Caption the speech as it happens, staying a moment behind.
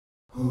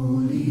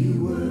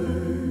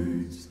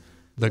The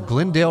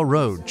Glendale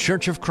Road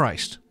Church of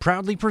Christ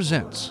proudly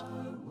presents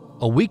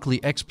a weekly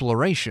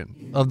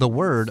exploration of the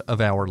Word of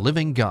our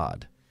living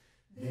God.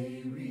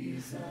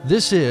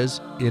 This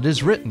is It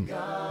Is Written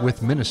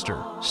with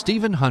Minister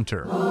Stephen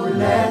Hunter.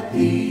 Let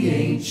the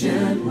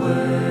ancient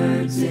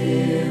words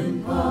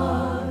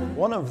impart.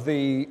 One of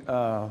the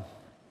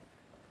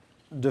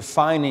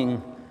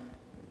defining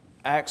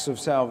acts of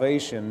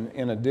salvation,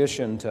 in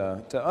addition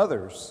to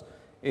others,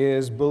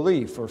 is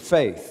belief or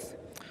faith.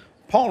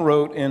 Paul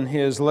wrote in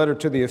his letter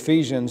to the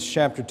Ephesians,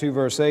 chapter 2,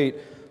 verse 8,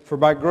 "For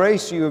by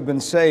grace you have been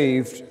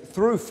saved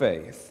through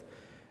faith,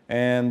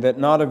 and that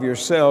not of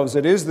yourselves,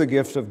 it is the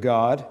gift of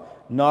God,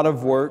 not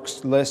of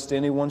works, lest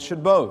anyone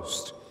should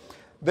boast."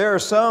 There are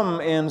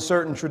some in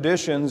certain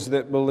traditions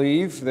that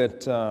believe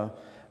that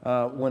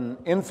when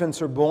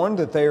infants are born,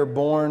 that they are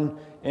born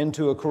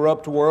into a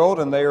corrupt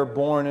world and they are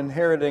born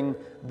inheriting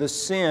the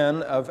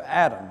sin of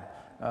Adam,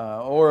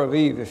 or of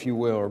Eve, if you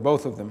will, or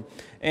both of them.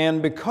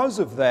 And because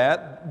of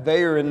that,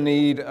 they are in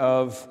need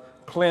of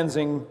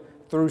cleansing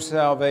through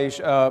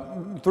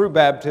salvation, through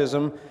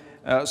baptism,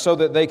 so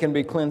that they can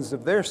be cleansed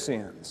of their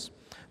sins.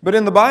 But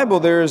in the Bible,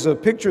 there is a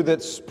picture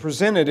that's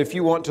presented. If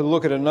you want to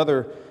look at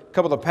another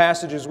couple of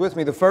passages with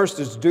me, the first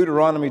is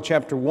Deuteronomy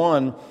chapter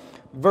 1,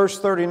 verse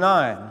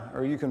 39,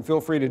 or you can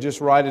feel free to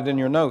just write it in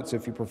your notes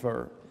if you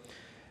prefer.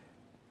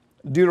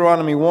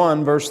 Deuteronomy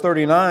 1, verse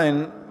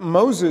 39,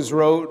 Moses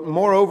wrote,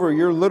 "Moreover,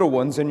 your little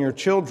ones and your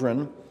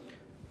children,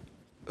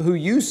 who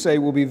you say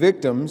will be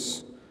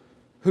victims,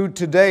 who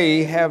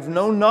today have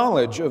no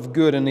knowledge of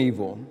good and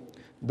evil,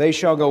 they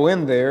shall go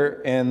in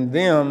there, and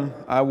them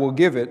I will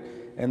give it,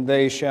 and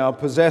they shall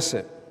possess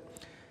it."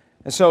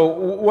 And so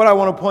what I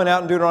want to point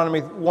out in Deuteronomy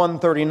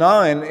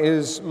 1:39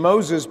 is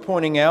Moses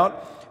pointing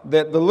out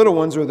that the little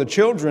ones, or the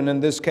children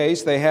in this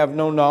case, they have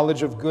no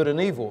knowledge of good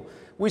and evil.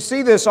 We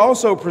see this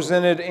also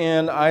presented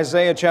in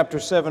Isaiah chapter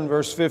 7,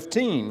 verse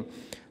 15.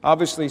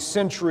 Obviously,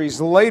 centuries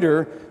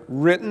later,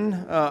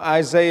 written,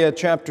 Isaiah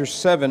chapter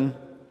 7,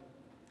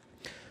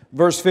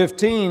 verse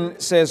 15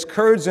 says,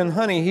 "Curds and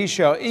honey he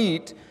shall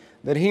eat,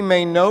 that he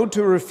may know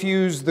to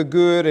refuse the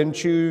good and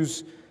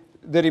choose,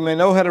 that he may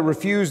know how to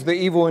refuse the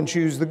evil and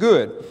choose the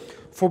good.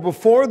 For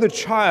before the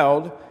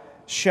child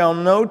shall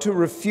know to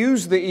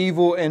refuse the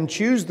evil and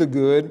choose the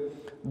good,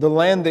 the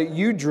land that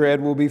you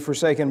dread will be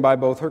forsaken by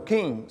both her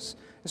kings."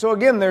 So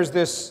again, there's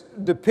this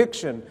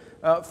depiction,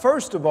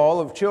 first of all,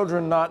 of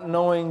children not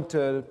knowing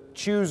to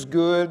choose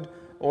good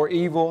or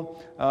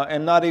evil,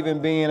 and not even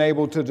being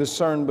able to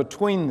discern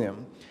between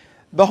them.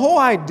 The whole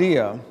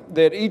idea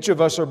that each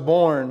of us are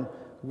born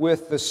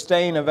with the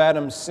stain of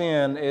Adam's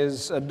sin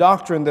is a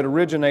doctrine that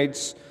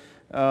originates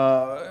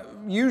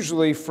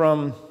usually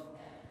from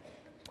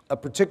a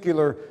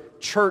particular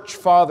church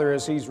father,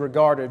 as he's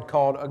regarded,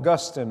 called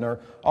Augustine or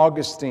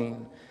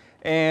Augustine.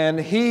 And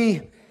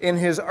he, in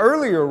his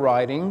earlier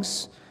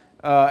writings,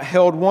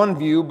 held one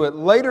view, but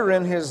later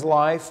in his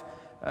life,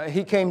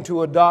 he came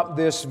to adopt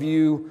this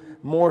view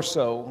more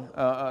so,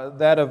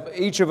 that of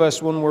each of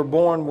us when we're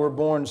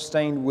born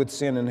stained with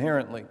sin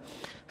inherently.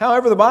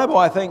 However, the Bible,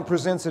 I think,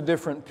 presents a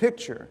different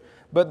picture.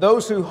 But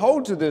those who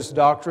hold to this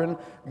doctrine,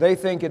 they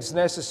think it's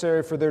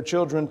necessary for their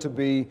children to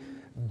be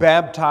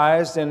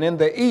baptized. And in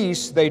the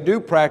East, they do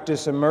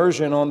practice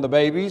immersion on the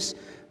babies.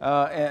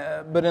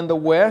 But in the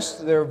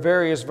West, there are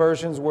various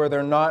versions where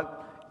they're not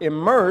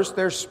immersed.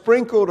 They're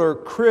sprinkled, or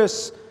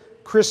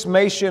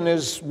chrismation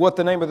is what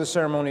the name of the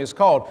ceremony is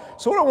called.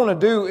 So what I want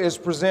to do is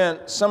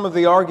present some of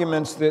the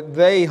arguments that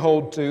they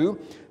hold to,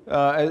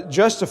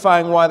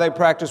 justifying why they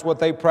practice what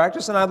they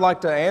practice, and I'd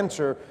like to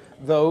answer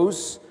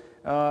those.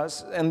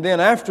 And then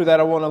after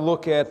that, I want to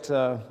look at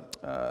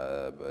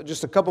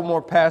just a couple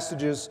more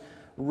passages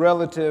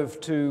relative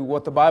to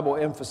what the Bible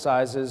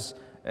emphasizes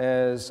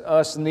as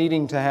us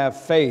needing to have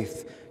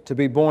faith to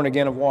be born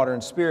again of water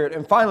and spirit.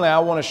 And finally, I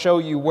want to show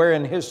you where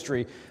in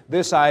history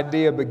this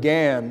idea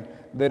began,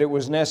 that it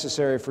was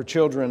necessary for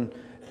children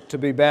to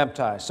be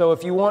baptized. So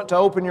if you want to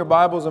open your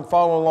Bibles and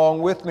follow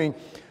along with me,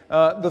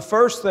 the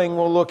first thing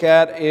we'll look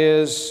at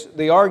is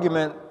the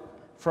argument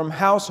from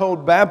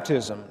household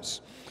baptisms.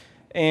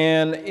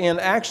 And in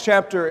Acts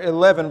chapter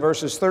 11,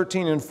 verses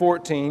 13 and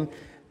 14,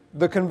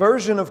 the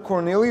conversion of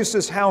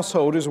Cornelius'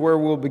 household is where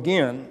we'll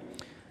begin.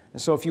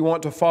 And so if you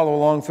want to follow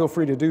along, feel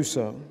free to do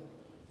so.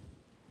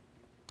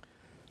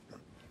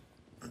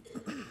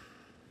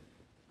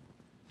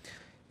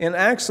 In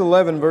Acts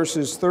 11,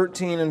 verses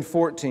 13 and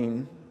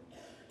 14,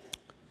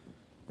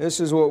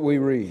 this is what we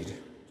read.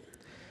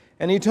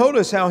 "And he told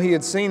us how he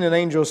had seen an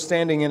angel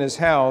standing in his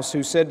house,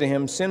 who said to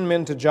him, 'Send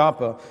men to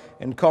Joppa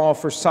and call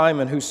for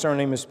Simon, whose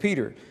surname is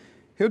Peter.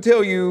 He'll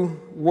tell you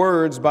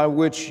words by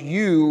which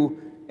you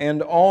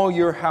and all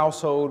your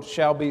household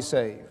shall be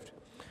saved.'"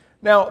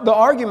 Now, the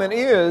argument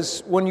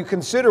is, when you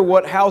consider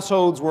what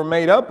households were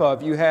made up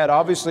of, you had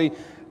obviously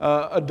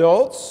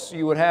adults.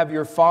 You would have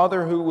your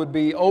father who would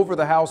be over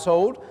the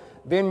household.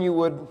 Then you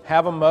would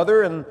have a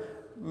mother and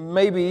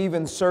maybe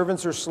even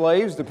servants or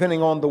slaves,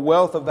 depending on the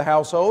wealth of the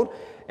household.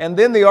 And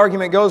then the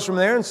argument goes from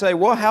there and say,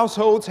 well,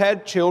 households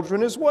had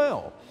children as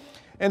well.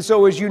 And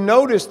so as you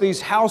notice these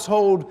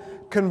household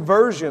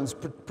conversions,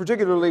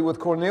 particularly with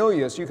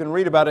Cornelius, you can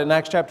read about it in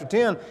Acts chapter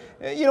 10,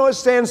 it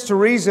stands to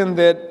reason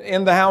that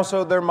in the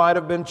household there might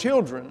have been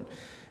children.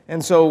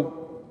 And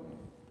so,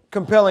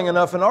 compelling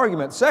enough an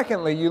argument.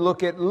 Secondly, you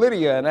look at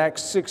Lydia in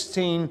Acts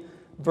 16,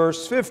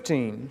 verse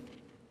 15.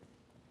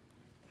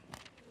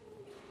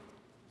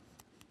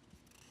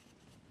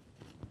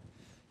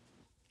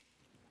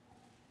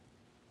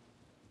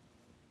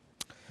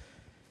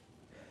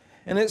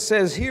 And it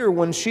says here,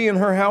 when she and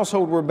her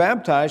household were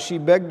baptized, she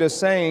begged us,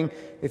 saying,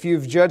 if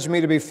you've judged me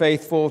to be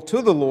faithful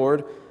to the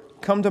Lord,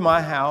 come to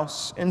my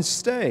house and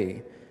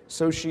stay.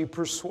 So she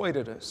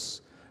persuaded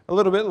us. A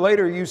little bit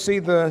later, you see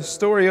the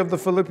story of the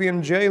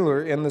Philippian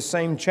jailer in the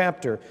same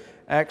chapter,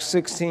 Acts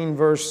 16,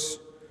 verse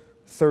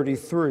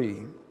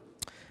 33.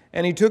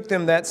 And he took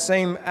them that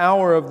same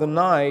hour of the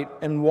night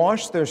and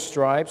washed their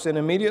stripes, and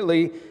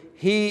immediately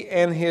he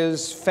and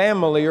his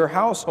family or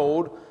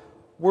household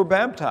were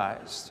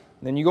baptized.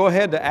 Then you go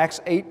ahead to Acts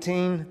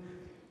 18,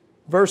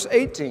 verse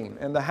 18,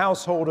 and the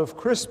household of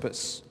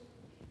Crispus.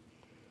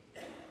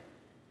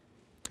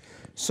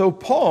 So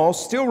Paul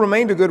still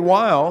remained a good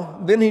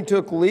while. Then he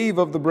took leave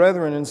of the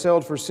brethren and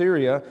sailed for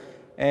Syria.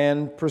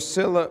 And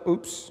Priscilla,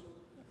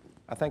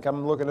 I think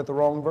I'm looking at the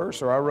wrong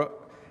verse,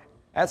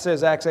 that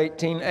says Acts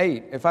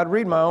 18:8. If I'd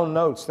read my own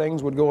notes,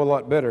 things would go a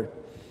lot better.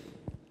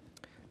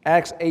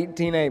 Acts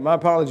 18:8, my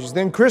apologies.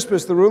 Then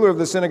Crispus, the ruler of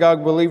the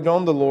synagogue, believed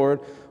on the Lord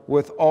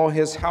with all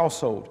his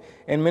household.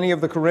 And many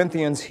of the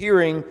Corinthians,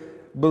 hearing,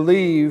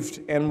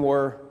 believed and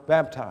were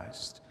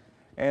baptized.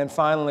 And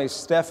finally,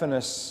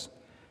 Stephanas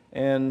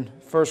in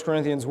 1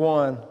 Corinthians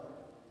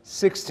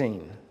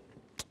 1:16.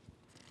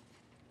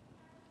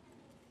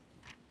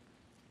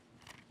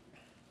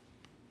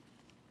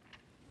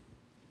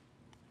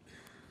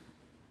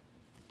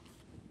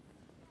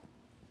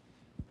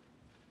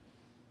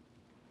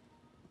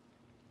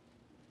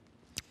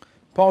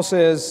 Paul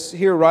says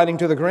here, writing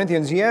to the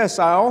Corinthians, yes,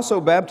 I also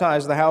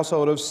baptized the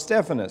household of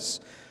Stephanas.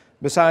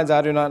 Besides,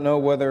 I do not know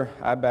whether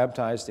I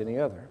baptized any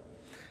other.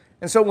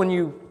 And so when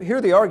you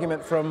hear the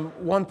argument from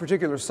one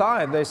particular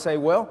side, they say,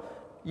 well,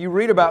 you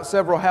read about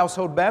several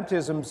household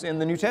baptisms in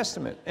the New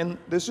Testament, and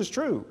this is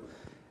true.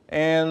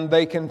 And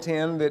they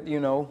contend that,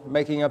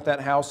 making up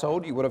that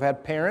household, you would have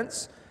had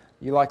parents,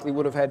 you likely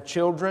would have had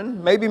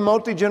children, maybe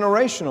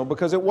multi-generational,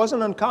 because it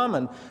wasn't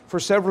uncommon for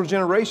several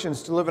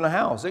generations to live in a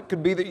house. It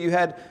could be that you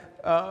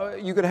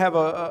could have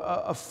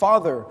a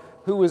father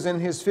who was in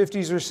his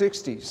 50s or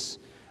 60s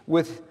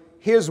with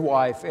his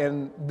wife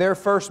and their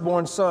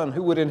firstborn son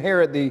who would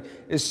inherit the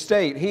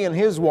estate. He and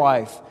his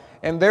wife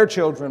and their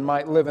children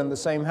might live in the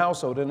same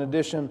household in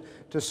addition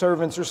to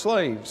servants or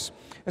slaves.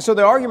 And so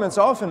the argument's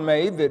often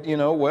made that,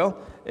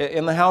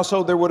 in the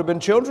household there would have been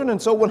children,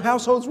 and so when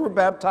households were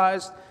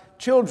baptized,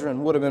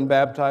 children would have been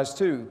baptized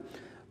too.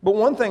 But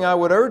one thing I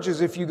would urge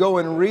is if you go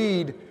and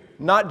read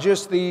not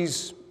just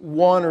these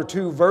one or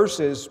two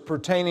verses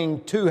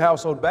pertaining to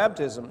household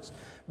baptisms,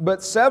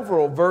 but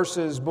several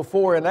verses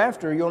before and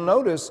after, you'll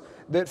notice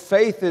that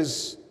faith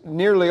is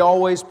nearly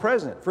always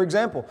present. For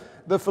example,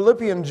 the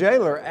Philippian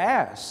jailer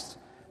asked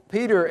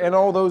Peter and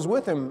all those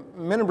with him,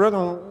 men and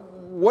brethren,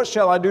 what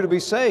shall I do to be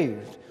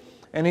saved?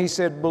 And he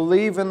said,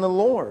 believe in the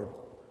Lord,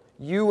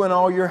 you and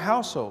all your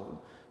household.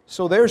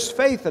 So there's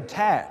faith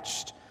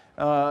attached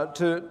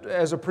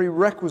as a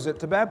prerequisite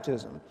to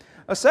baptism.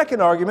 A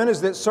second argument is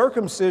that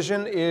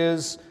circumcision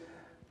is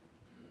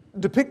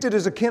depicted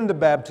as akin to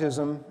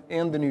baptism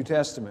in the New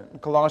Testament. In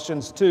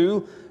Colossians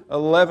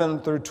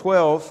 2:11 through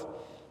 12,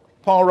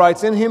 Paul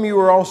writes, in him you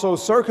were also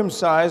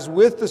circumcised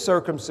with the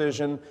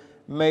circumcision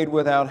made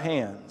without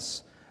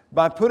hands,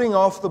 by putting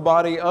off the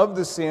body of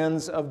the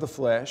sins of the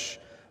flesh,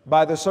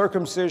 by the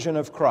circumcision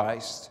of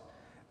Christ,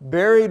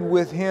 buried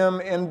with him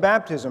in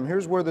baptism.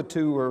 Here's where the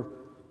two are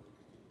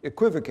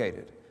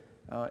equivocated.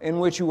 In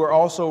which you were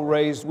also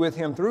raised with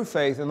him through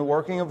faith in the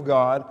working of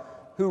God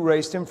who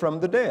raised him from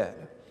the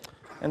dead.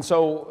 And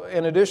so,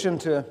 in addition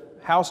to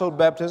household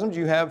baptisms,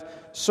 you have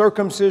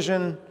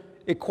circumcision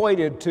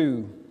equated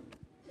to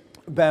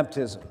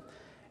baptism.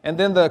 And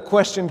then the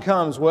question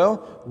comes,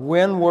 well,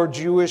 when were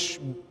Jewish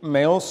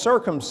males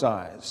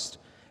circumcised?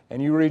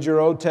 And you read your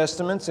Old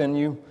Testaments and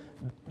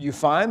you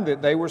find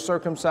that they were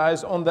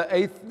circumcised on the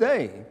 8th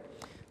day.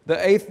 The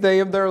 8th day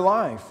of their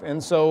life.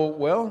 And so,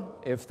 well,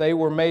 if they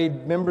were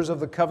made members of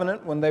the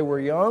covenant when they were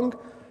young,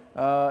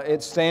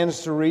 it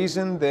stands to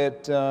reason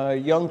that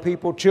young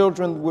people,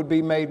 children, would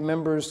be made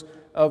members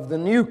of the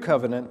new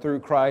covenant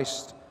through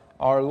Christ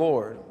our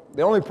Lord.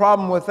 The only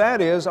problem with that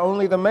is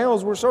only the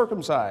males were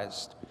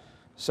circumcised.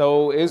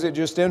 So is it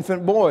just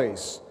infant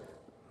boys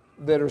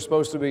that are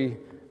supposed to be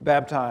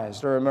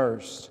baptized or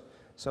immersed?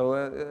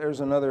 So there's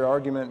another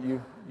argument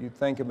you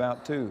think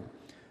about too.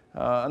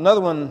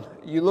 Another one,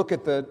 you look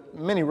at the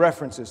many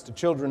references to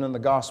children in the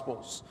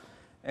Gospels.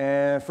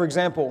 For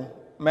example,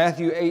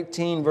 Matthew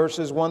 18,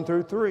 verses 1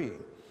 through 3.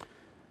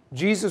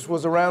 Jesus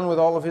was around with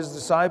all of his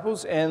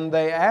disciples, and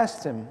they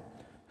asked him,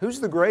 who's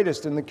the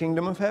greatest in the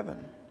kingdom of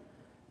heaven?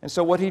 And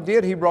so what he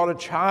did, he brought a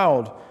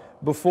child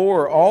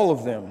before all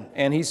of them,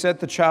 and he set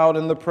the child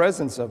in the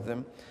presence of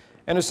them.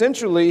 And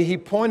essentially, he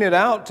pointed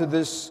out to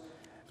this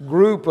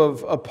group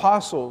of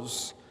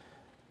apostles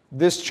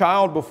this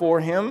child before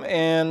him,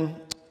 and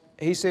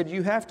he said,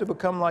 you have to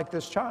become like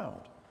this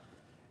child.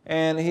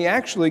 And he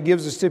actually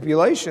gives a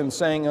stipulation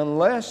saying,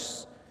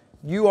 unless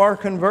you are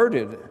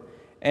converted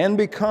and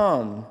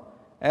become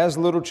as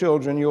little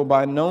children, you'll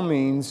by no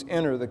means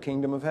enter the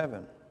kingdom of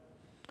heaven.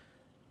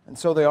 And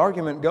so the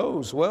argument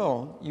goes,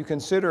 well, you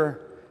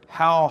consider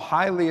how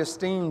highly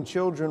esteemed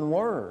children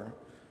were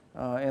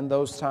in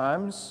those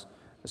times,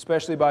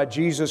 especially by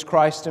Jesus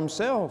Christ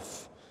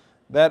himself.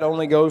 That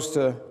only goes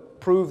to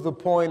prove the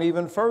point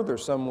even further,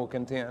 some will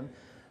contend.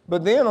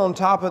 But then on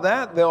top of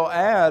that, they'll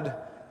add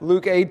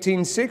Luke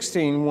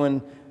 18:16,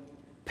 when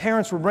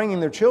parents were bringing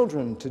their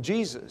children to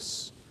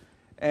Jesus,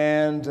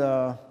 and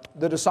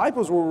the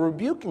disciples were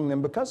rebuking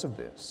them because of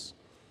this.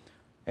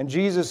 And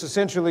Jesus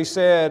essentially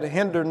said,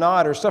 hinder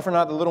not or suffer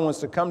not the little ones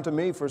to come to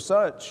me, for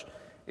such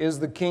is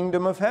the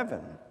kingdom of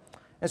heaven.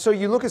 And so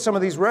you look at some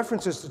of these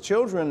references to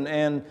children,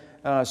 and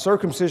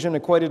circumcision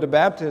equated to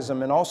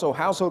baptism, and also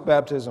household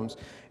baptisms.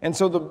 And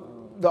so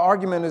the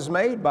argument is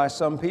made by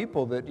some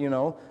people that,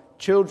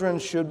 children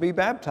should be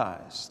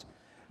baptized.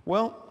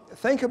 Well,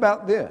 think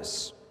about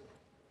this.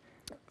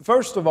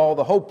 First of all,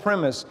 the whole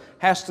premise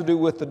has to do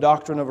with the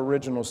doctrine of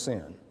original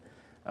sin,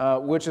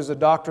 which is a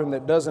doctrine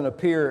that doesn't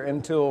appear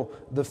until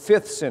the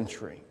 5th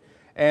century.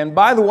 And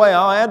by the way,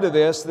 I'll add to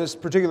this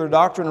particular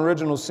doctrine,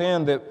 original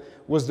sin, that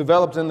was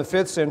developed in the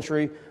 5th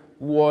century,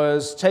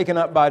 was taken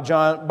up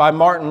by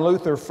Martin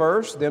Luther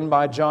first, then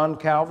by John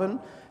Calvin,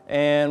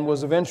 and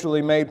was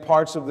eventually made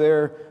parts of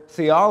their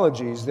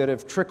theologies that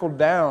have trickled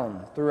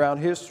down throughout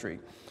history.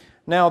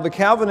 Now, the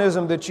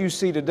Calvinism that you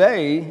see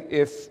today,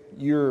 if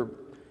you're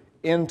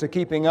into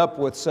keeping up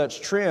with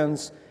such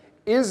trends,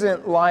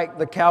 isn't like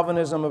the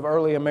Calvinism of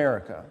early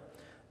America.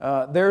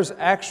 There's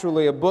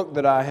actually a book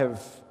that I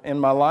have in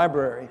my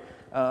library.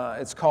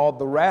 It's called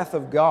The Wrath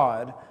of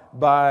God,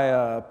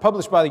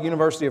 published by the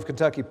University of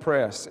Kentucky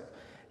Press.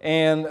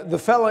 And the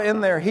fellow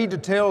in there, he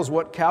details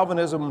what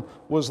Calvinism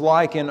was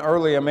like in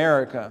early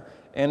America,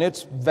 and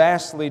it's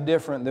vastly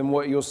different than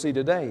what you'll see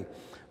today.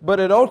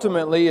 But it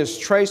ultimately is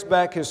traced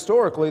back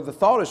historically. The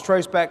thought is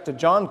traced back to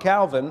John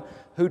Calvin,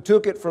 who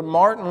took it from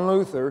Martin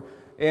Luther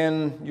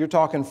in, you're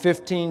talking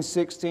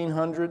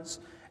 1600s,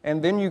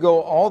 and then you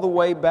go all the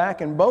way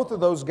back, and both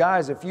of those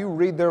guys, if you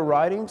read their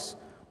writings,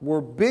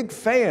 were big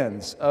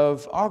fans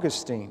of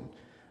Augustine.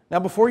 Now,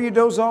 before you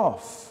doze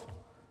off,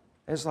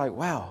 it's like,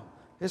 wow,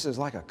 this is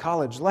like a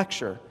college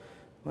lecture.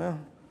 Well,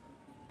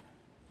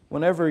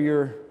 whenever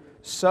you're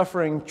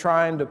suffering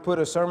trying to put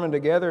a sermon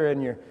together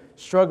and you're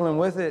struggling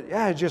with it,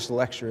 just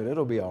lecture it.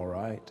 It'll be all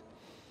right.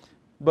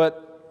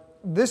 But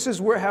this is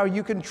how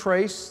you can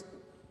trace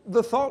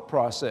the thought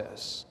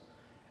process.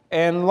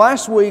 And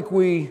last week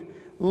we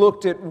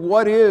looked at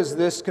what is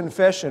this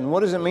confession? What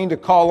does it mean to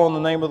call on the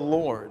name of the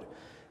Lord?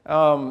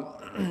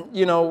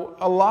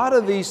 A lot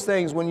of these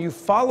things, when you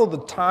follow the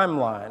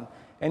timeline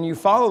and you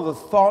follow the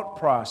thought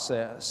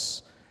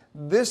process,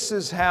 this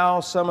is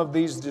how some of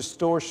these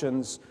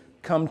distortions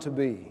come to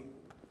be.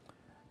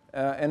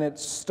 And it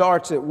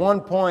starts at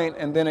one point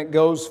and then it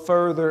goes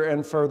further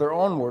and further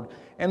onward.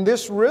 And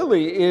this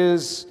really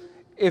is,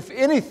 if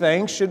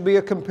anything, should be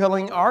a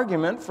compelling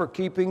argument for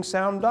keeping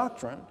sound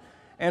doctrine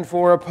and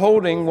for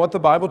upholding what the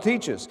Bible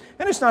teaches.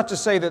 And it's not to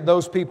say that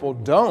those people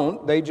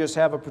don't. They just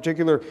have a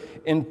particular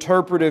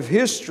interpretive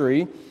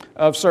history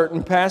of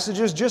certain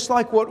passages, just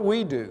like what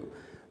we do.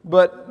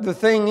 But the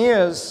thing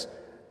is,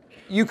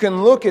 you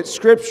can look at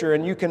Scripture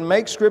and you can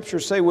make Scripture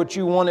say what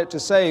you want it to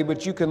say,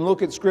 but you can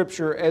look at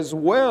Scripture as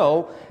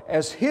well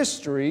as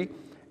history,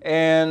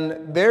 and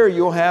there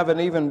you'll have an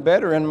even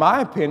better, in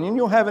my opinion,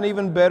 you'll have an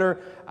even better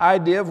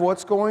idea of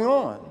what's going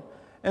on.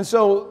 And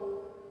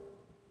so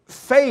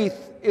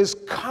faith is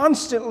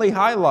constantly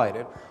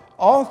highlighted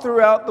all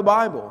throughout the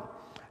Bible.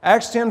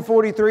 Acts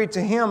 10:43,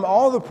 to him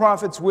all the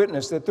prophets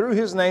witness that through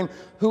his name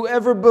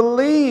whoever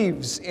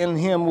believes in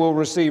him will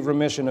receive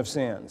remission of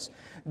sins.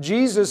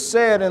 Jesus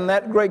said in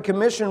that great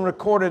commission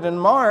recorded in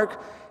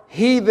Mark,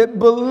 he that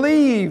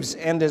believes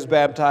and is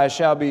baptized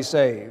shall be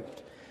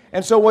saved.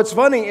 And so what's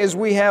funny is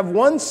we have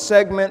one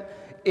segment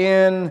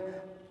in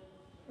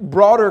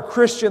broader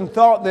Christian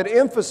thought that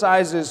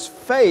emphasizes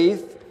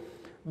faith,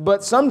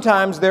 but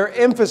sometimes their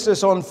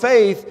emphasis on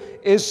faith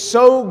is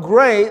so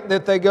great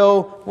that they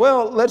go,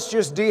 well, let's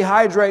just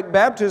dehydrate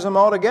baptism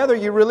altogether.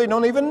 You really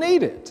don't even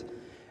need it.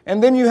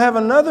 And then you have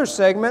another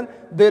segment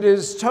that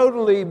is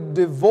totally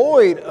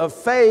devoid of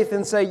faith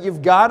and say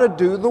you've got to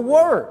do the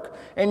work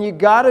and you've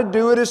got to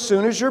do it as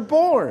soon as you're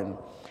born.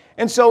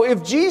 And so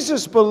if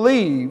Jesus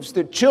believes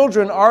that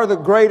children are the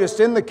greatest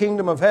in the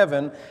kingdom of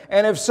heaven,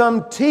 and if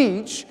some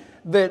teach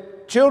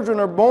that children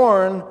are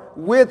born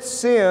with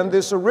sin,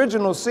 this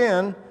original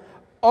sin,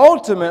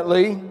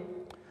 ultimately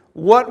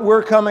what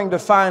we're coming to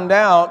find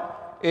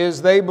out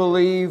is they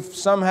believe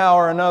somehow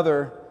or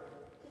another,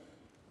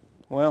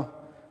 well,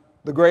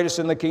 the greatest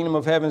in the kingdom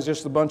of heaven is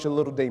just a bunch of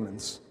little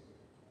demons.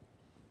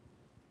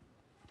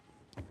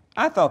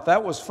 I thought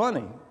that was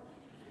funny.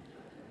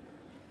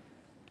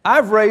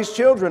 I've raised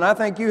children. I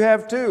think you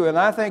have too. And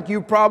I think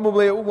you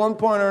probably at one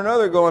point or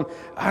another going,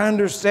 I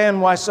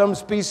understand why some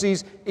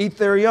species eat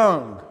their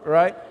young,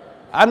 right?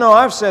 I know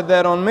I've said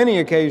that on many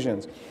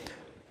occasions.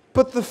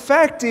 But the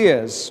fact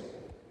is,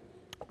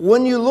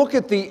 when you look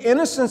at the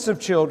innocence of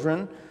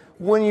children,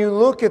 when you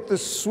look at the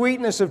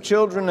sweetness of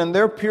children and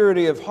their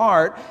purity of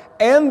heart,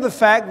 and the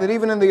fact that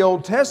even in the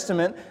Old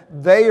Testament,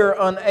 they are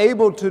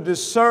unable to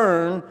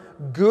discern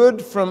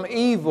good from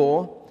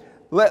evil,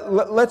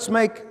 let's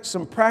make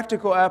some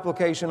practical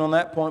application on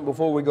that point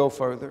before we go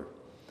further.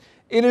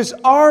 It is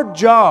our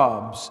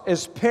jobs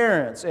as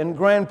parents and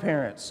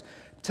grandparents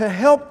to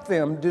help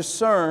them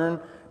discern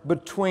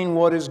between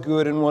what is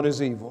good and what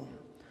is evil.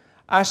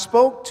 I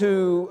spoke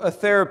to a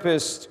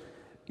therapist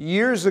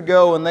years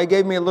ago, and they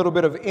gave me a little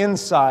bit of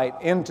insight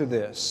into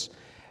this.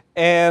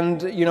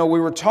 And, we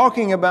were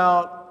talking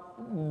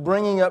about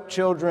bringing up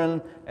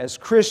children as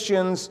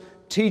Christians,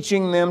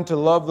 teaching them to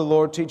love the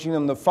Lord, teaching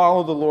them to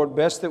follow the Lord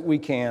best that we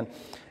can.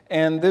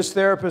 And this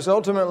therapist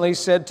ultimately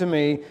said to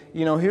me,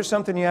 here's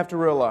something you have to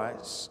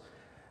realize.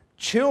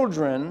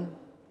 Children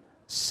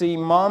see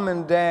mom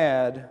and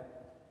dad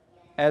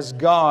as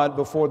God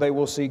before they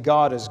will see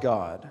God as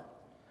God.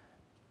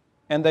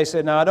 And they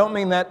said, now I don't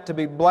mean that to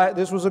be,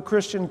 this was a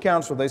Christian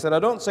counselor. They said, I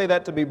don't say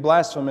that to be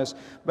blasphemous,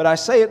 but I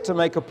say it to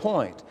make a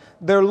point.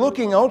 They're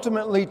looking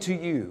ultimately to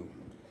you.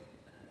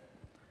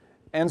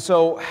 And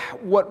so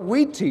what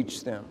we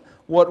teach them,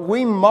 what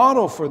we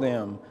model for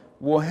them,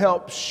 will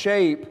help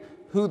shape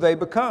who they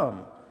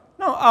become.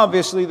 Now,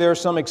 obviously, there are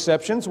some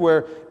exceptions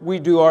where we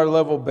do our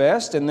level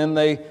best, and then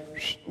they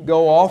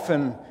go off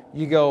and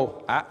you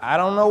go, I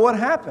don't know what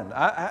happened.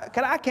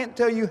 I can't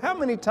tell you how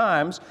many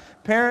times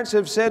parents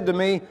have said to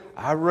me,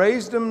 I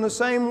raised them the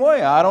same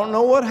way. I don't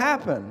know what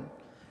happened.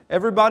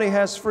 Everybody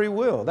has free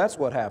will. That's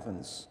what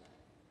happens.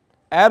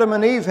 Adam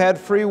and Eve had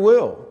free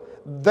will.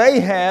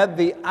 They had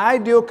the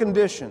ideal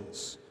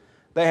conditions.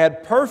 They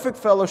had perfect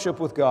fellowship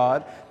with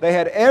God. They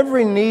had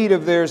every need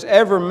of theirs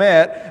ever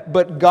met,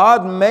 but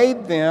God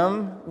made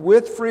them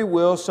with free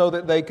will so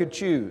that they could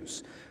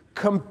choose.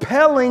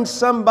 Compelling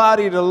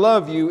somebody to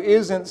love you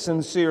isn't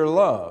sincere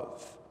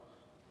love.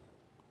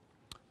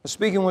 I was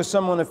speaking with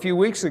someone a few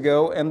weeks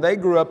ago, and they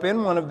grew up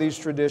in one of these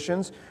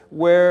traditions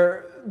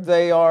where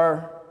they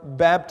are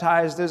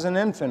baptized as an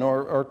infant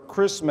or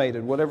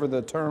chrismated, whatever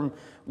the term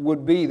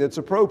would be that's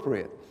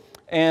appropriate.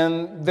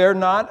 And they're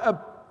not a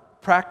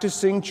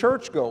practicing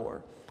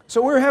churchgoer.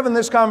 So we're having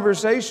this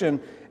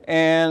conversation,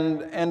 and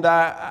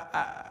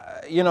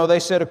they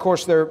said, of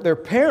course, their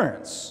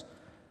parents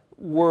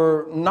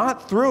were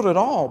not thrilled at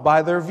all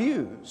by their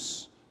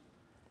views.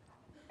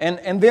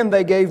 And then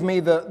they gave me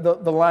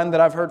the line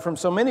that I've heard from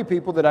so many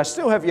people that I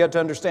still have yet to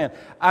understand.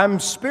 I'm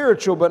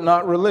spiritual but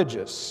not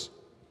religious.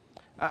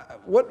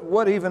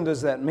 What even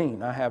does that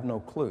mean? I have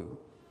no clue.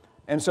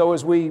 And so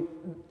as we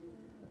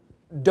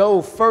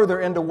dove further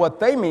into what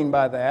they mean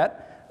by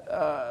that,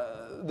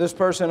 this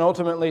person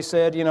ultimately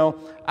said,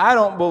 I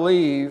don't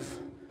believe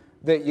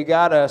that you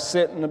got to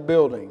sit in a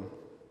building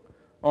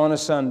on a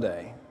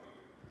Sunday.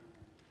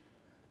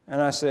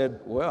 And I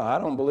said, well, I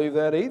don't believe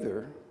that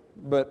either.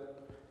 But,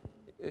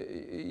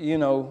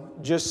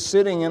 just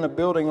sitting in a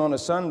building on a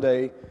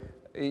Sunday,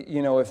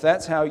 if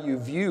that's how you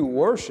view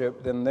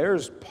worship, then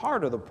there's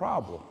part of the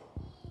problem.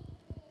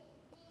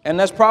 And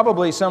that's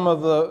probably some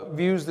of the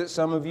views that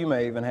some of you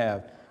may even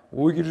have.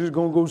 We could just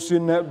go sit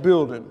in that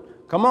building.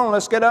 Come on,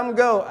 let's get up and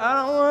go. I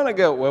don't want to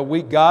go. Well,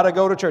 we got to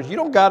go to church. You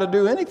don't got to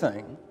do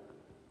anything.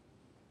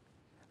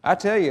 I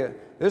tell you,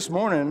 this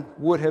morning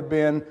would have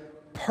been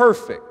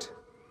perfect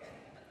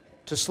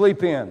to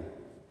sleep in.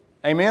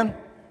 Amen?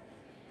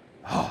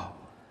 Oh,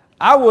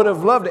 I would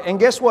have loved it. And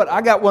guess what?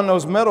 I got one of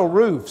those metal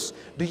roofs.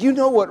 Do you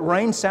know what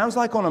rain sounds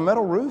like on a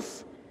metal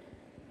roof?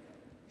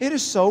 It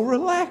is so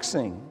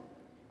relaxing.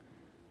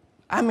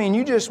 I mean,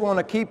 you just want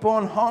to keep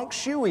on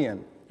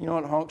honk-shooing. You know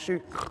what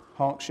honk-shoo?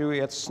 Honk-shooey,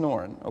 that's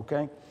snoring,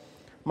 okay?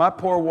 My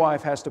poor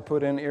wife has to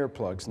put in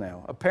earplugs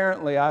now.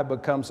 Apparently, I've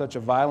become such a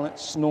violent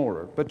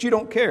snorer, but you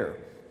don't care.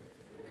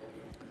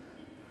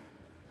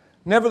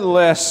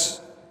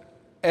 Nevertheless,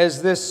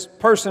 as this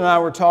person and I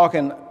were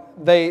talking,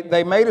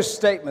 they made a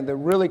statement that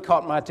really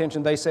caught my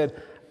attention. They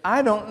said,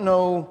 I don't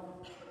know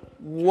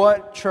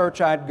what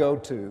church I'd go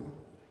to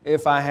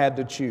if I had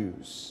to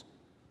choose.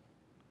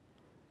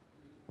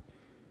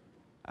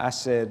 I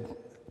said,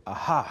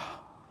 aha.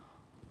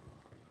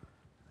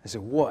 I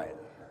said, what?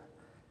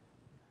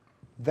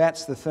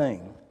 That's the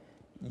thing.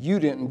 You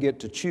didn't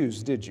get to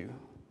choose, did you?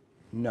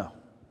 No.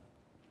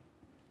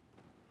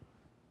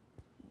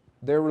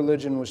 Their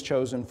religion was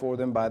chosen for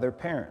them by their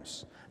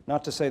parents.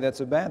 Not to say that's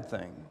a bad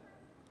thing.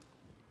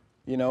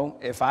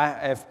 If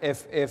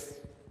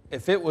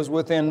it was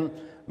within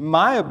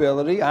my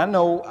ability, I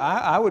know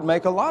I would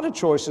make a lot of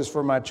choices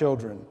for my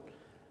children.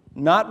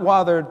 Not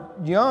while they're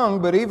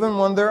young, but even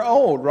when they're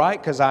old, right?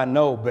 Because I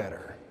know better.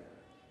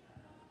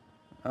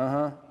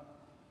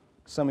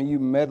 Some of you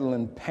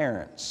meddling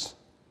parents.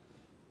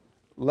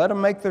 Let them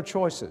make their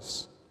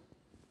choices.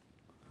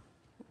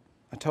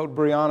 I told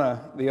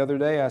Brianna the other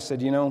day, I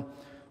said, you know,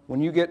 when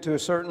you get to a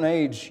certain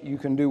age, you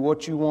can do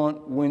what you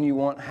want, when you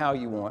want, how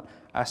you want.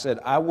 I said,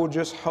 I will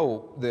just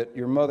hope that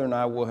your mother and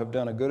I will have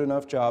done a good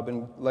enough job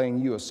in laying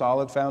you a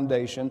solid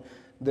foundation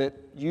that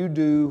you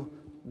do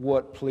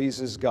what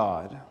pleases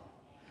God,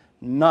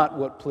 not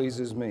what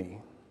pleases me.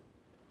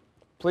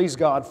 Please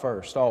God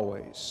first,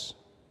 always.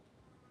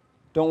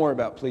 Don't worry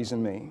about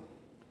pleasing me,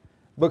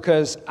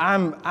 because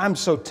I'm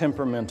so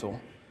temperamental.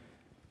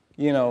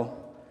 You know,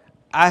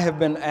 I have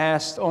been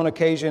asked on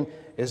occasion,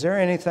 is there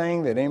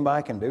anything that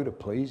anybody can do to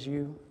please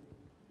you?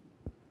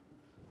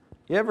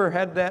 You ever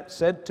had that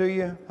said to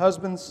you,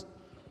 husbands?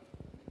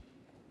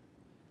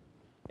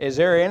 Is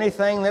there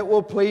anything that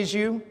will please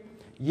you?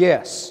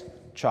 Yes,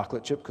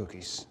 chocolate chip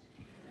cookies.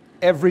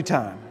 Every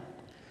time.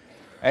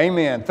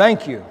 Amen.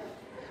 Thank you.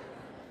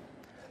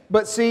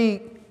 But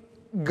see,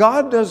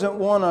 God doesn't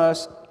want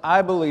us,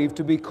 I believe,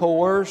 to be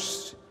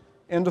coerced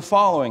into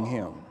following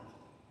Him.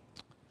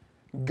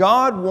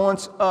 God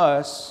wants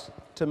us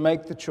to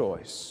make the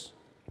choice.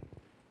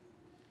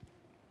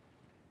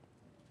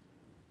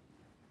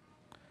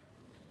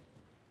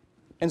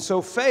 And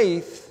so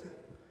faith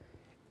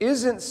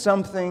isn't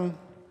something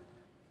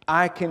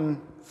I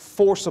can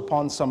force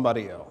upon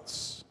somebody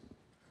else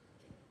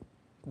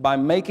by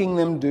making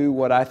them do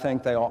what I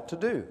think they ought to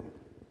do.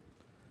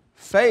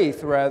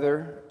 Faith,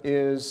 rather,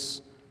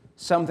 is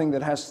something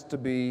that has to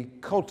be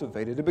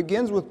cultivated. It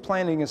begins with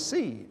planting a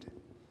seed.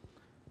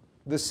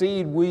 The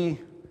seed we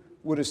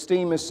would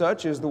esteem as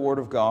such is the Word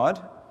of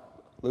God,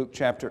 Luke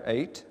chapter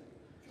 8.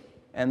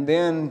 And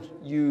then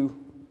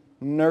you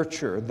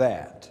nurture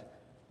that.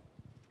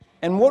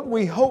 And what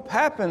we hope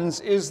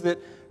happens is that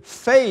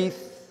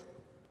faith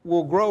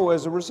will grow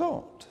as a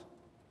result.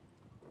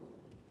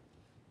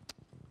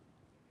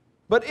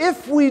 But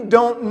if we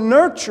don't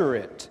nurture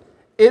it,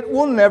 it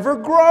will never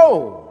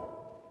grow.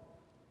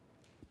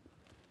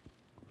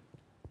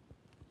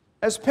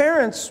 As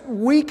parents,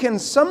 we can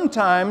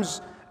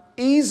sometimes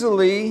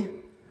easily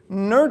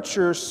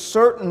nurture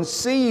certain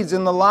seeds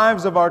in the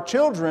lives of our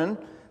children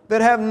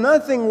that have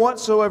nothing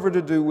whatsoever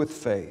to do with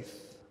faith.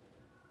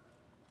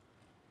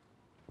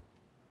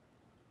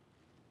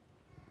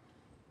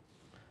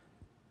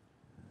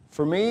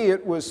 For me,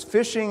 it was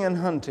fishing and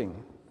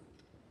hunting.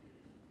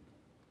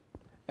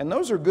 And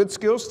those are good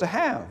skills to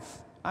have,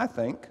 I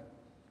think.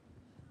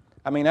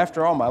 I mean,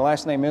 after all, my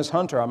last name is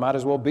Hunter. I might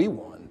as well be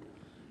one,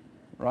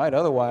 right?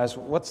 Otherwise,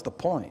 what's the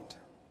point?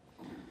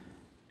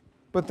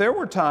 But there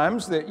were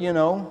times that, you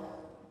know,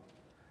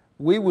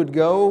 we would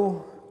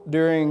go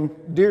during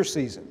deer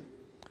season.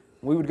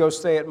 We would go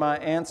stay at my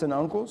aunts and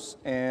uncles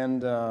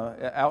and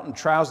out in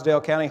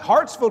Trousdale County,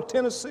 Hartsville,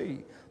 Tennessee.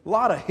 A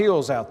lot of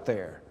hills out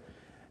there.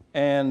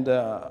 And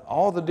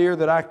all the deer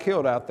that I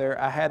killed out there,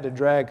 I had to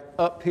drag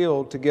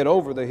uphill to get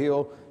over the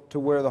hill to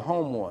where the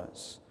home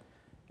was.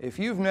 If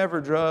you've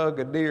never drug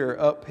a deer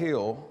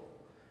uphill,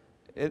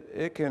 it's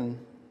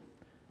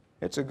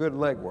a good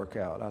leg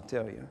workout, I'll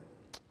tell you.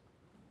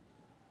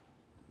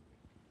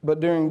 But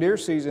during deer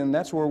season,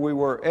 that's where we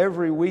were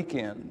every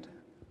weekend.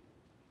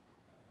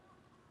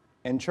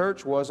 And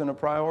church wasn't a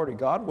priority.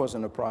 God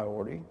wasn't a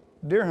priority.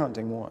 Deer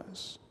hunting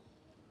was.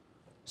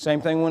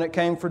 Same thing when it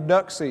came for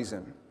duck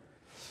season.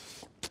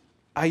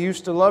 I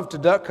used to love to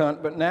duck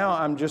hunt, but now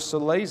I'm just so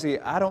lazy.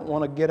 I don't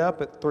want to get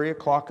up at 3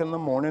 o'clock in the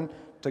morning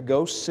to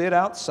go sit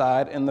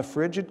outside in the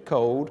frigid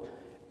cold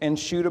and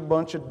shoot a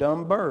bunch of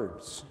dumb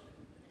birds.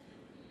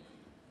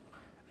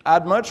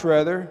 I'd much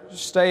rather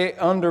stay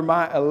under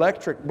my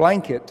electric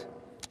blanket,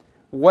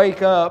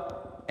 wake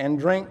up and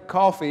drink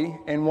coffee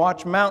and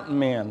watch mountain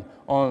men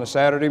on a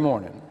Saturday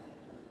morning.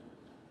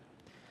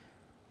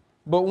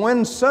 But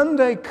when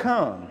Sunday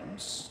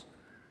comes,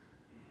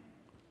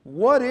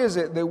 what is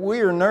it that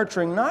we are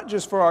nurturing, not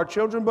just for our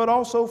children, but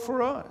also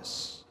for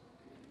us?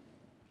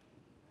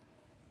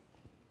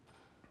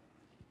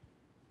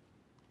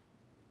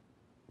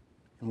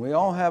 And we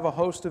all have a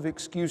host of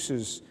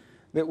excuses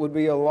that would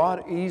be a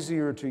lot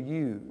easier to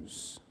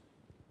use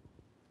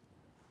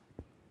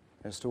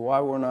as to why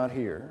we're not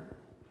here.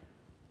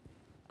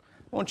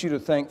 I want you to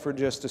think for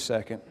just a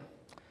second.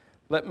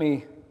 Let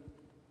me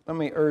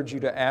urge you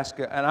to ask,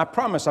 and I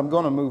promise I'm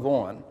going to move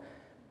on,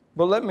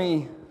 but let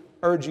me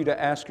urge you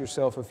to ask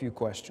yourself a few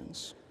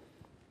questions.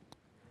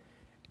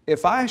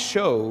 If I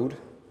showed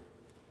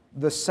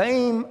the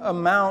same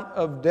amount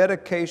of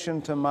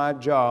dedication to my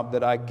job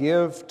that I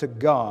give to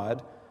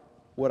God,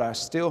 would I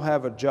still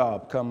have a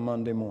job come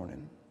Monday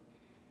morning?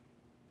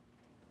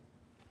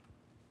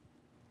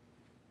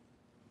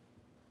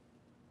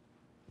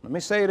 Let me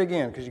say it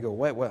again, because you go,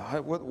 wait,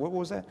 what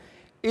was that?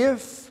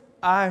 If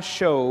I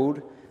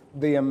showed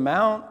the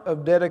amount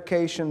of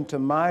dedication to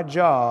my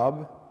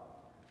job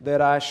that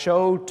I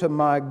showed to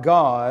my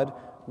God,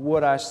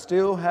 would I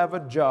still have a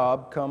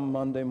job come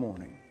Monday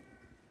morning?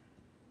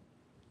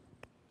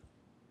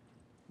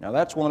 Now,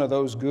 that's one of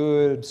those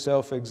good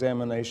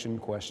self-examination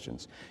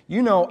questions.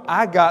 You know,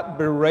 I got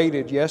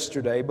berated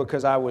yesterday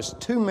because I was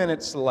 2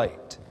 minutes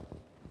late.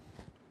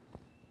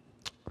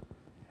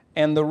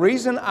 And the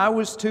reason I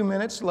was 2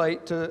 minutes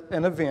late to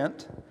an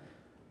event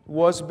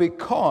was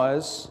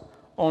because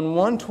on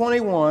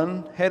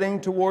 121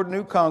 heading toward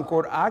New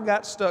Concord, I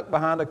got stuck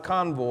behind a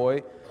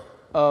convoy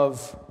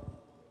of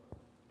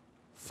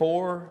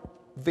 4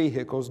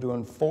 vehicles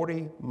doing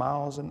 40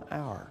 miles an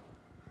hour.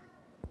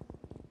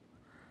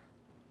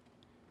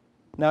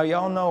 Now,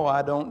 y'all know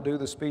I don't do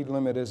the speed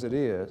limit as it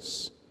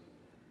is,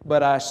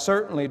 but I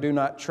certainly do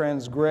not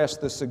transgress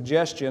the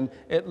suggestion,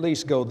 at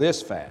least go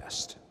this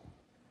fast.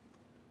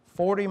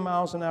 40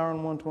 miles an hour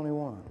on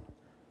 121.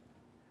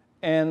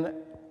 And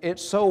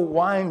it's so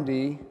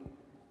windy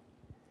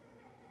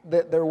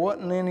that there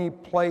wasn't any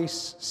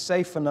place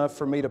safe enough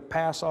for me to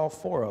pass all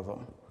 4 of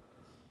them.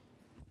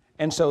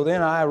 And so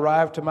then I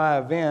arrived to my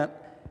event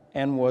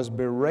and was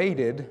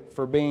berated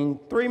for being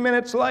 3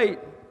 minutes late.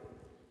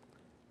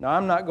 Now,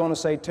 I'm not going to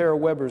say Tara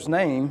Weber's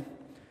name,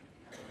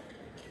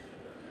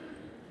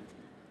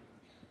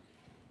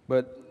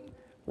 but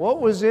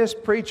what was this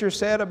preacher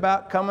said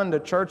about coming to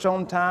church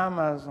on time?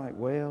 I was like,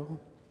 well,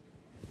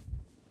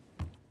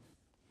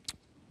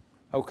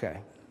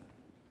 okay.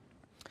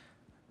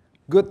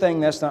 Good thing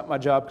that's not my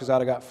job, because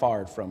I'd have got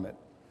fired from it.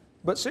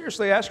 But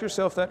seriously, ask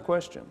yourself that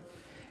question.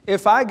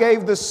 If I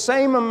gave the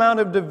same amount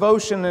of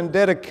devotion and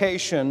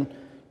dedication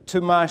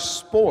to my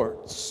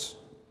sports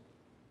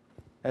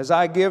as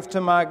I give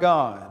to my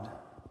God,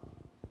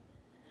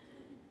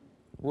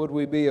 would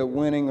we be a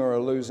winning or a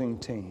losing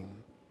team?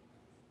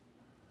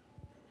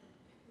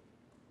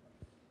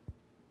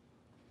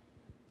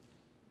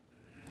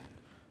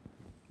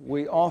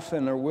 We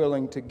often are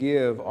willing to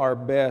give our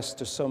best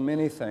to so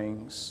many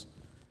things,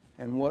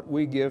 and what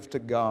we give to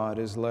God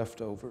is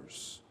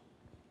leftovers.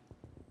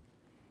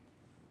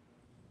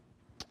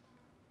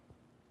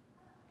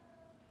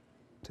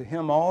 To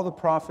Him all the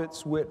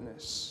prophets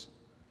witness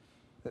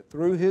that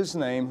through His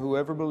name,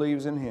 whoever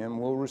believes in Him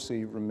will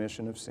receive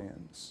remission of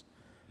sins.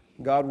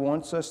 God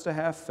wants us to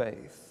have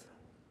faith.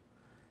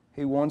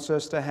 He wants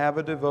us to have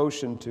a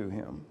devotion to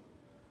Him,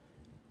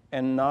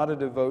 and not a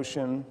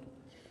devotion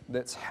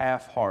that's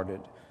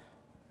half-hearted.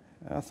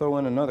 I'll throw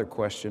in another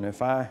question.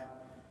 If I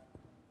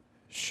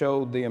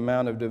showed the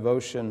amount of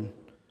devotion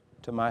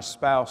to my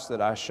spouse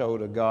that I show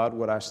to God,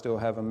 would I still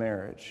have a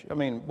marriage? I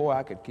mean, boy,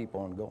 I could keep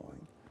on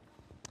going.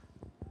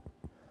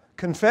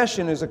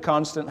 Confession is a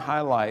constant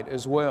highlight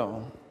as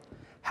well.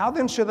 How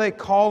then shall they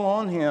call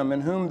on Him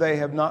in whom they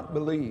have not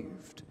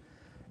believed?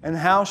 And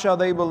how shall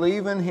they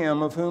believe in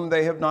Him of whom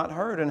they have not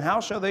heard? And how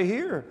shall they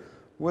hear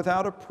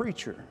without a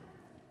preacher?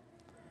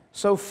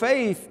 So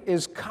faith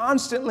is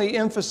constantly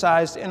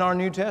emphasized in our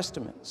New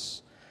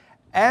Testaments,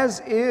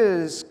 as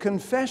is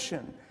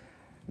confession.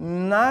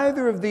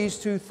 Neither of these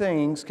two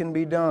things can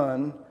be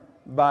done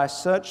by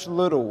such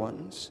little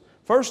ones.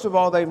 First of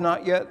all, they've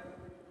not yet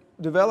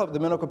developed the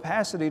mental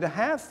capacity to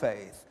have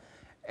faith.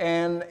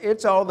 And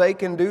it's all they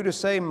can do to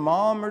say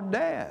mom or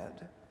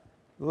dad,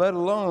 let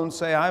alone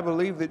say, I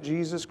believe that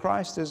Jesus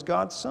Christ is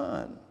God's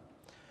Son.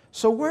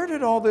 So where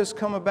did all this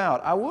come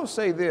about? I will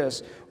say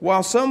this,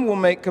 while some will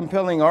make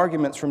compelling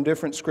arguments from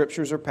different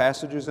scriptures or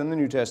passages in the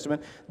New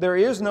Testament, there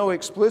is no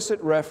explicit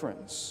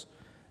reference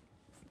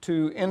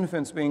to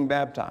infants being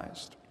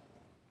baptized.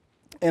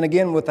 And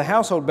again, with the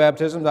household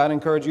baptisms, I'd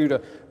encourage you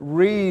to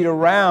read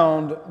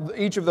around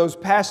each of those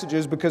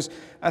passages, because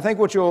I think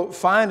what you'll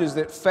find is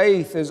that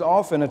faith is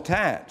often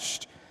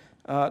attached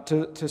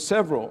to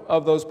several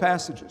of those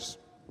passages.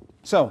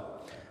 So,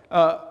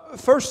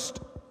 first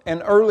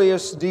and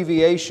earliest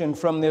deviation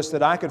from this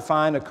that I could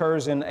find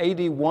occurs in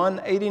AD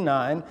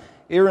 189.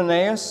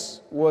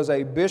 Irenaeus was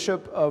a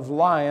bishop of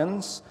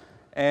Lyons,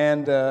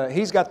 and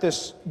he's got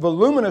this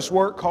voluminous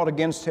work called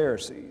Against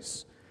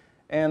Heresies.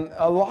 And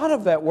a lot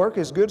of that work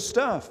is good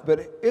stuff,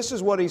 but this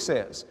is what he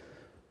says.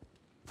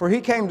 For he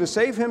came to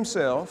save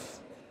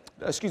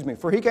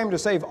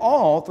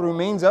all through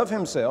means of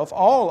himself,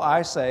 all,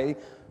 I say,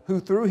 who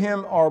through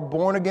him are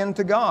born again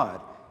to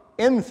God,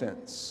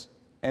 infants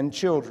and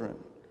children,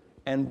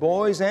 and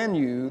boys and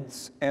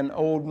youths and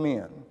old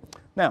men.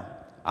 Now,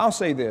 I'll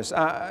say this.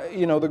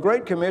 The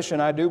Great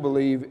Commission, I do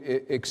believe,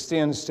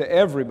 extends to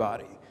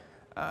everybody.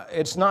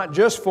 It's not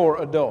just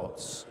for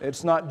adults.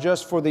 It's not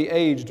just for the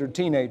aged or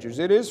teenagers.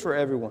 It is for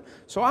everyone.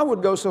 So I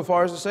would go so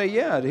far as to say,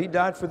 yeah, He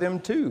died for them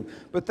too.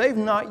 But they've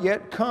not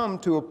yet come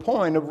to a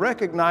point of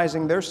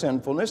recognizing their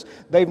sinfulness.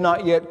 They've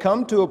not yet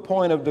come to a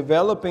point of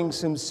developing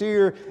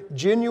sincere,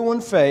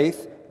 genuine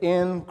faith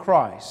in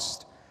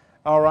Christ.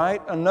 All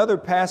right, another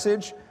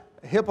passage,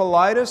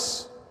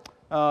 Hippolytus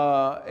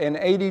in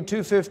AD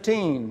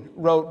 215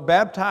 wrote,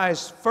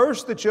 baptize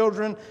first the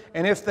children,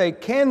 and if they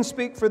can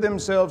speak for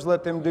themselves,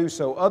 let them do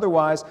so.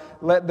 Otherwise,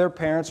 let their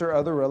parents or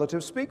other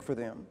relatives speak for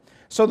them.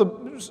 So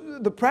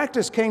the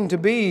practice came to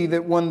be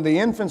that when the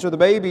infants or the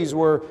babies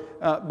were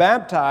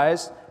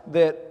baptized,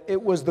 that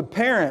it was the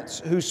parents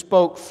who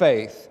spoke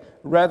faith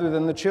rather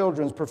than the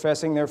children's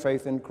professing their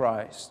faith in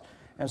Christ.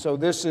 And so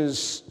this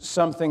is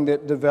something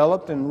that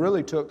developed and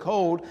really took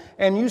hold,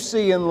 and you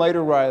see in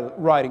later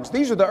writings.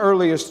 These are the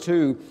earliest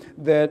two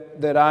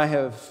that I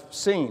have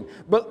seen.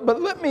 But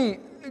let me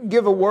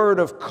give a word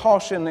of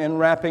caution in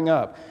wrapping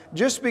up.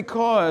 Just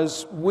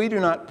because we do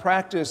not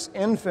practice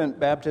infant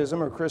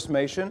baptism or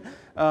chrismation,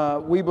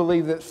 we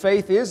believe that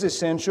faith is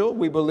essential.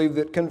 We believe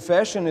that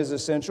confession is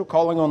essential,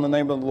 calling on the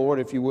name of the Lord,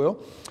 if you will.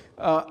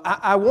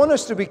 I want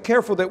us to be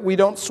careful that we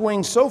don't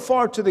swing so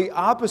far to the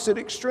opposite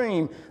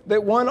extreme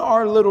that when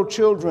our little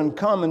children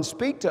come and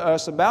speak to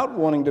us about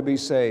wanting to be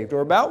saved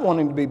or about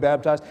wanting to be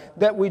baptized,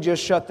 that we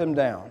just shut them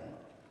down.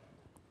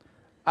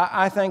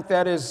 I think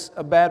that is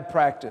a bad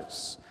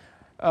practice.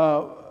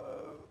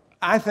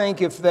 I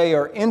think if they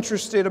are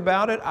interested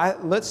about it,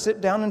 let's sit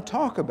down and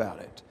talk about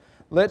it.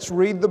 Let's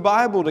read the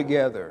Bible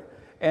together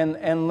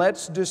and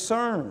let's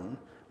discern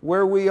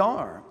where we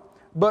are.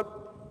 But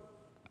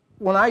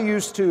when I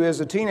used to, as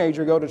a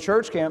teenager, go to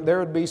church camp, there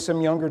would be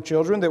some younger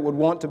children that would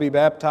want to be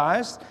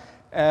baptized.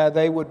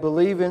 They would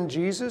believe in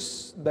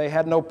Jesus. They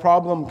had no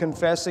problem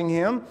confessing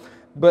Him.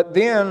 But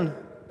then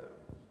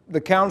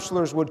the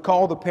counselors would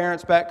call the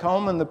parents back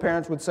home, and the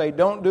parents would say,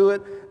 "Don't do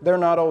it. They're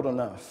not old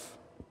enough."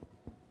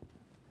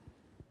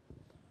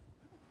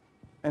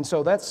 And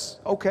so that's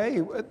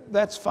okay.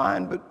 That's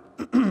fine, but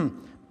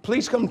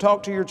please come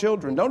talk to your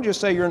children. Don't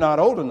just say you're not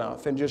old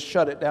enough and just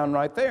shut it down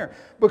right there.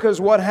 Because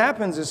what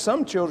happens is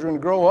some children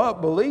grow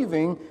up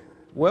believing,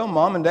 well,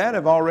 mom and dad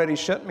have already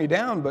shut me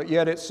down, but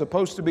yet it's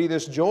supposed to be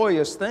this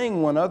joyous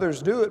thing when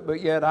others do it,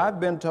 but yet I've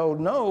been told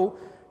no,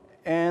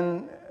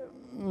 and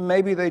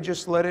maybe they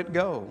just let it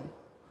go.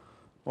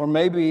 Or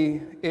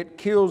maybe it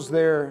kills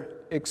their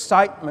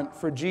excitement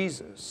for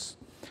Jesus.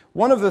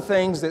 One of the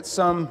things that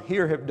some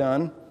here have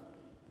done,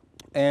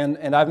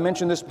 and I've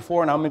mentioned this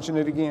before and I'll mention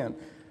it again,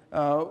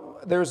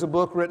 there's a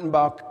book written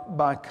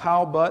by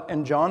Kyle Butt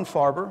and John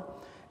Farber,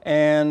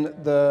 and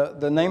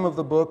the name of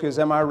the book is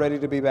Am I Ready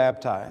to Be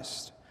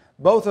Baptized?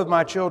 Both of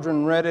my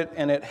children read it,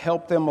 and it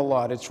helped them a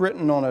lot. It's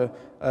written on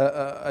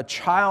a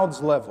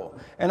child's level.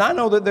 And I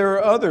know that there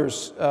are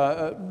others.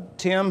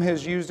 Tim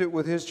has used it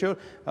with his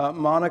children.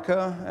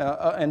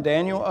 Monica and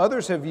Daniel,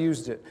 others have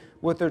used it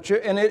with their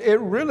children. And it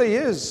really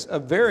is a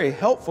very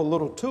helpful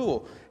little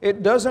tool.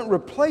 It doesn't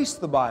replace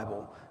the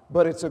Bible,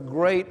 but it's a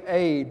great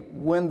aid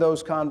when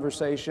those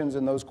conversations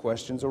and those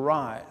questions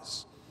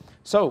arise.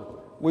 So,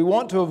 we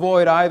want to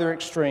avoid either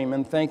extreme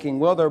in thinking,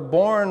 well, they're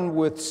born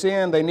with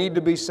sin, they need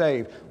to be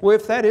saved. Well,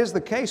 if that is the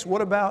case,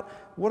 what about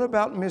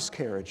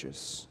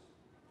miscarriages?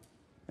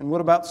 And what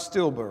about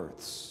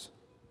stillbirths?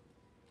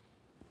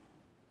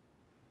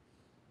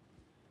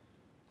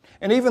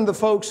 And even the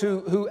folks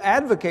who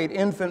advocate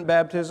infant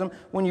baptism,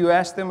 when you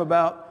ask them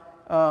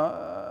about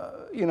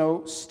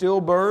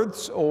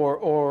stillbirths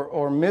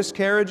or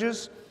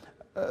miscarriages,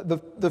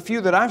 the few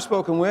that I've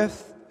spoken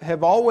with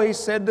have always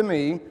said to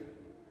me,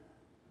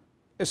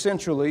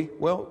 essentially,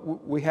 well,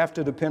 we have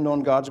to depend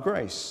on God's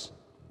grace.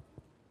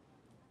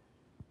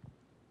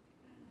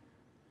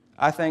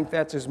 I think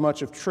that's as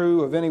much of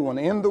true of anyone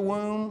in the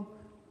womb,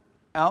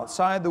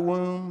 outside the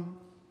womb,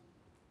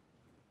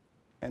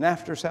 and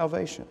after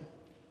salvation.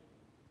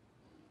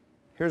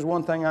 Here's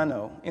one thing I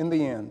know. In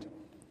the end,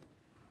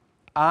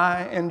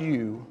 I and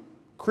you,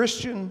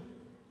 Christian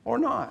or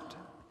not,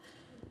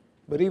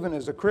 but even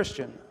as a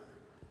Christian,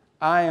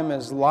 I am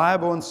as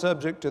liable and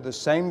subject to the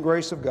same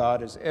grace of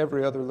God as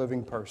every other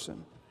living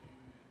person.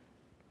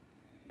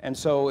 And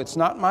so it's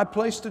not my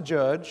place to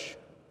judge.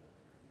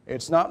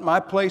 It's not my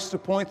place to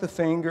point the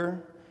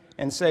finger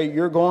and say,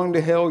 you're going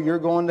to hell, you're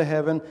going to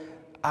heaven.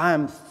 I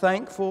am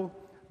thankful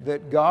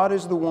that God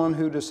is the one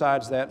who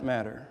decides that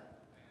matter.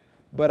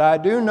 But I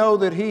do know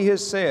that He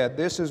has said,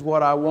 this is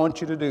what I want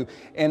you to do.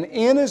 And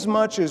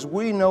inasmuch as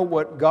we know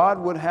what God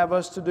would have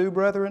us to do,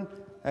 brethren,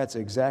 that's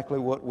exactly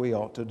what we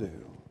ought to do.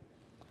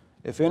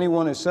 If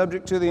anyone is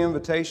subject to the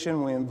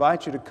invitation, we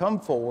invite you to come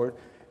forward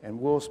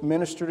and we'll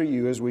minister to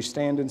you as we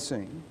stand and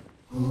sing.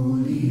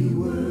 Holy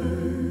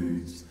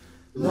words,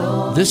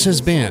 This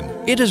has been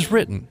It Is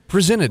Written,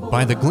 presented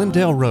by the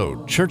Glendale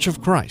Road Church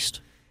of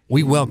Christ.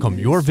 We welcome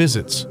your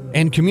visits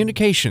and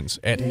communications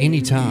at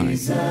any time.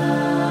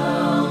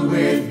 sound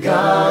with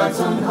God's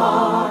own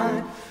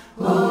heart.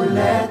 Oh,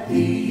 let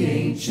the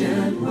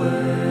ancient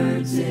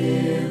words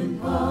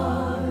impart.